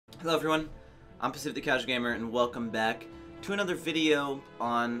Hello everyone, I'm Pacific the Casual Gamer and welcome back to another video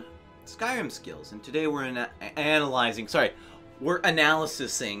on Skyrim skills. And today we're analysing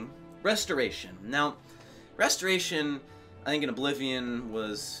Restoration. Now, Restoration, I think in Oblivion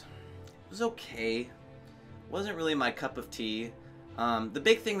was okay. Wasn't really my cup of tea. The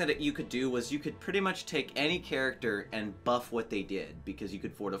big thing that you could do was you could pretty much take any character and buff what they did because you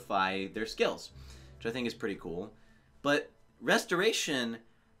could fortify their skills, which I think is pretty cool. But Restoration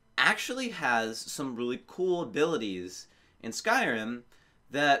actually has some really cool abilities in Skyrim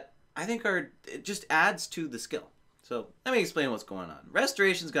that I think it just adds to the skill. So let me explain what's going on.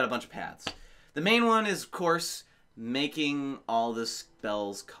 Restoration's got a bunch of paths. The main one is, of course, making all the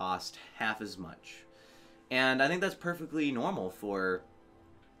spells cost half as much. And I think that's perfectly normal for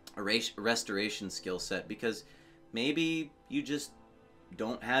a restoration skill set because maybe you just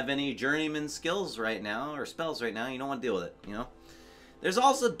don't have any journeyman skills right now or spells right now. You don't want to deal with it, you know? There's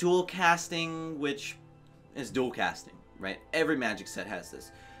also dual casting, which is dual casting, right? Every magic set has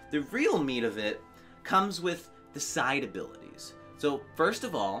this. The real meat of it comes with the side abilities. So first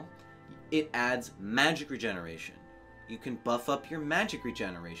of all, it adds magic regeneration. You can buff up your magic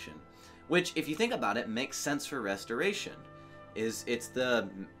regeneration, which, if you think about it, makes sense for restoration. It's the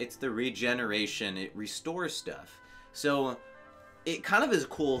regeneration. It restores stuff. So it kind of is a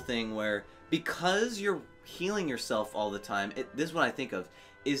cool thing where, because you're healing yourself all the time, this is what I think of,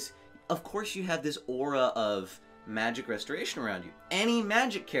 is of course you have this aura of magic restoration around you. Any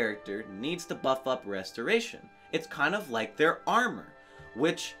magic character needs to buff up restoration. It's kind of like their armor,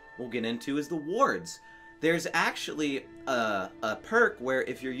 which we'll get into is the wards. There's actually a perk where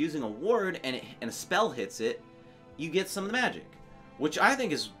if you're using a ward and a spell hits it, you get some of the magic, which I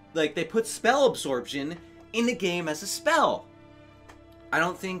think is, like, they put spell absorption in the game as a spell. I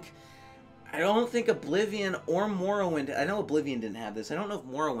don't think Oblivion or Morrowind, I know Oblivion didn't have this, I don't know if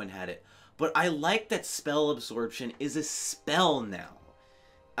Morrowind had it, but I like that spell absorption is a spell now.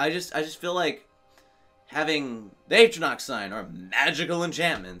 I just feel like having the Atronach sign or magical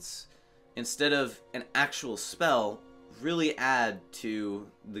enchantments instead of an actual spell really add to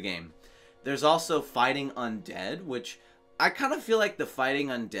the game. There's also fighting undead, which I kind of feel like the fighting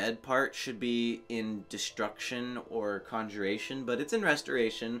undead part should be in Destruction or Conjuration, but it's in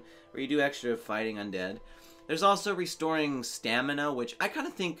Restoration, where you do extra fighting undead. There's also restoring stamina, which I kind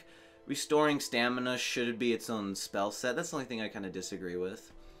of think restoring stamina should be its own spell set. That's the only thing I kind of disagree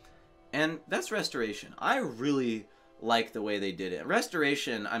with. And that's Restoration. I really like the way they did it.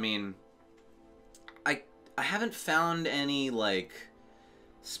 Restoration, I mean, I haven't found any, like,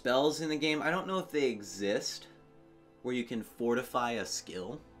 spells in the game. I don't know if they exist where you can fortify a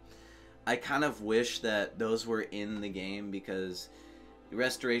skill. I kind of wish that those were in the game because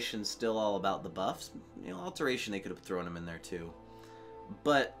Restoration's still all about the buffs. You know, Alteration, they could have thrown them in there too.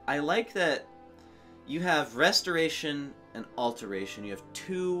 But I like that you have Restoration and Alteration. You have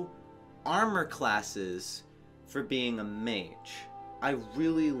two armor classes for being a mage. I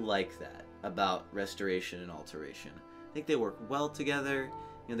really like that about Restoration and Alteration. I think they work well together.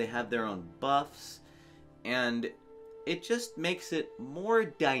 You know, they have their own buffs, and it just makes it more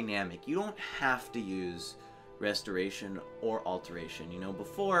dynamic. You don't have to use Restoration or Alteration. You know,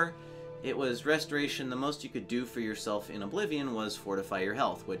 before it was Restoration, the most you could do for yourself in Oblivion was fortify your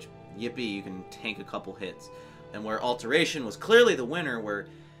health, which, yippee, you can tank a couple hits. And where Alteration was clearly the winner, where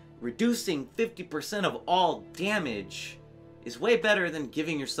reducing 50% of all damage is way better than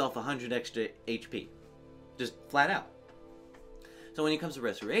giving yourself 100 extra HP. Just flat out. So when it comes to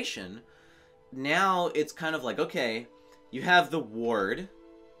Restoration, now it's kind of like, okay, you have the ward,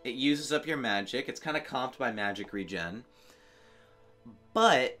 it uses up your magic, it's kind of comped by magic regen,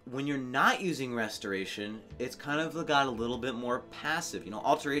 but when you're not using Restoration, it's kind of got a little bit more passive. You know,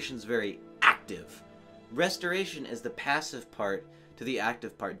 Alteration's very active. Restoration is the passive part to the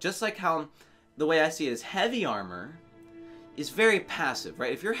active part. Just like how, the way I see it is, heavy armor is very passive,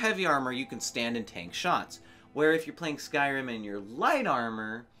 right? If you're heavy armor, you can stand and tank shots. Where if you're playing Skyrim and you're light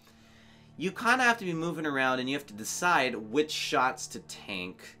armor, you kind of have to be moving around and you have to decide which shots to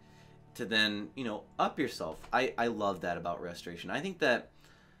tank to then, you know, up yourself. I love that about Restoration. I think that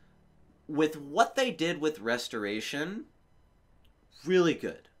with what they did with Restoration, really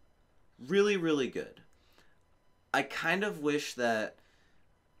good. Really, really good. I kind of wish that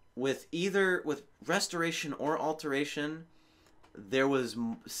with Restoration or Alteration, there was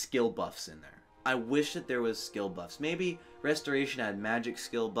skill buffs in there. I wish that there was skill buffs. Maybe Restoration had magic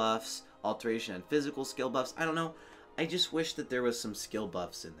skill buffs, Alteration had physical skill buffs. I don't know. I just wish that there was some skill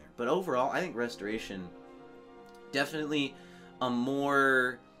buffs in there. But overall, I think Restoration, definitely a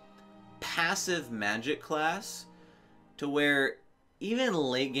more passive magic class to where even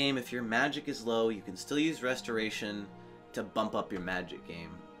late game, if your magic is low, you can still use Restoration to bump up your magic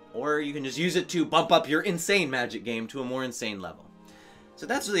game. Or you can just use it to bump up your insane magic game to a more insane level. So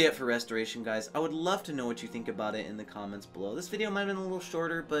that's really it for Restoration, guys. I would love to know what you think about it in the comments below. This video might have been a little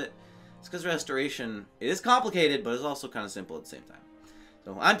shorter, but it's because Restoration, it is complicated, but it's also kind of simple at the same time.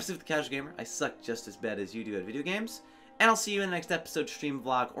 So I'm Pacific the Casual Gamer. I suck just as bad as you do at video games. And I'll see you in the next episode, stream,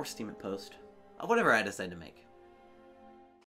 vlog, or Steam it post of whatever I decide to make.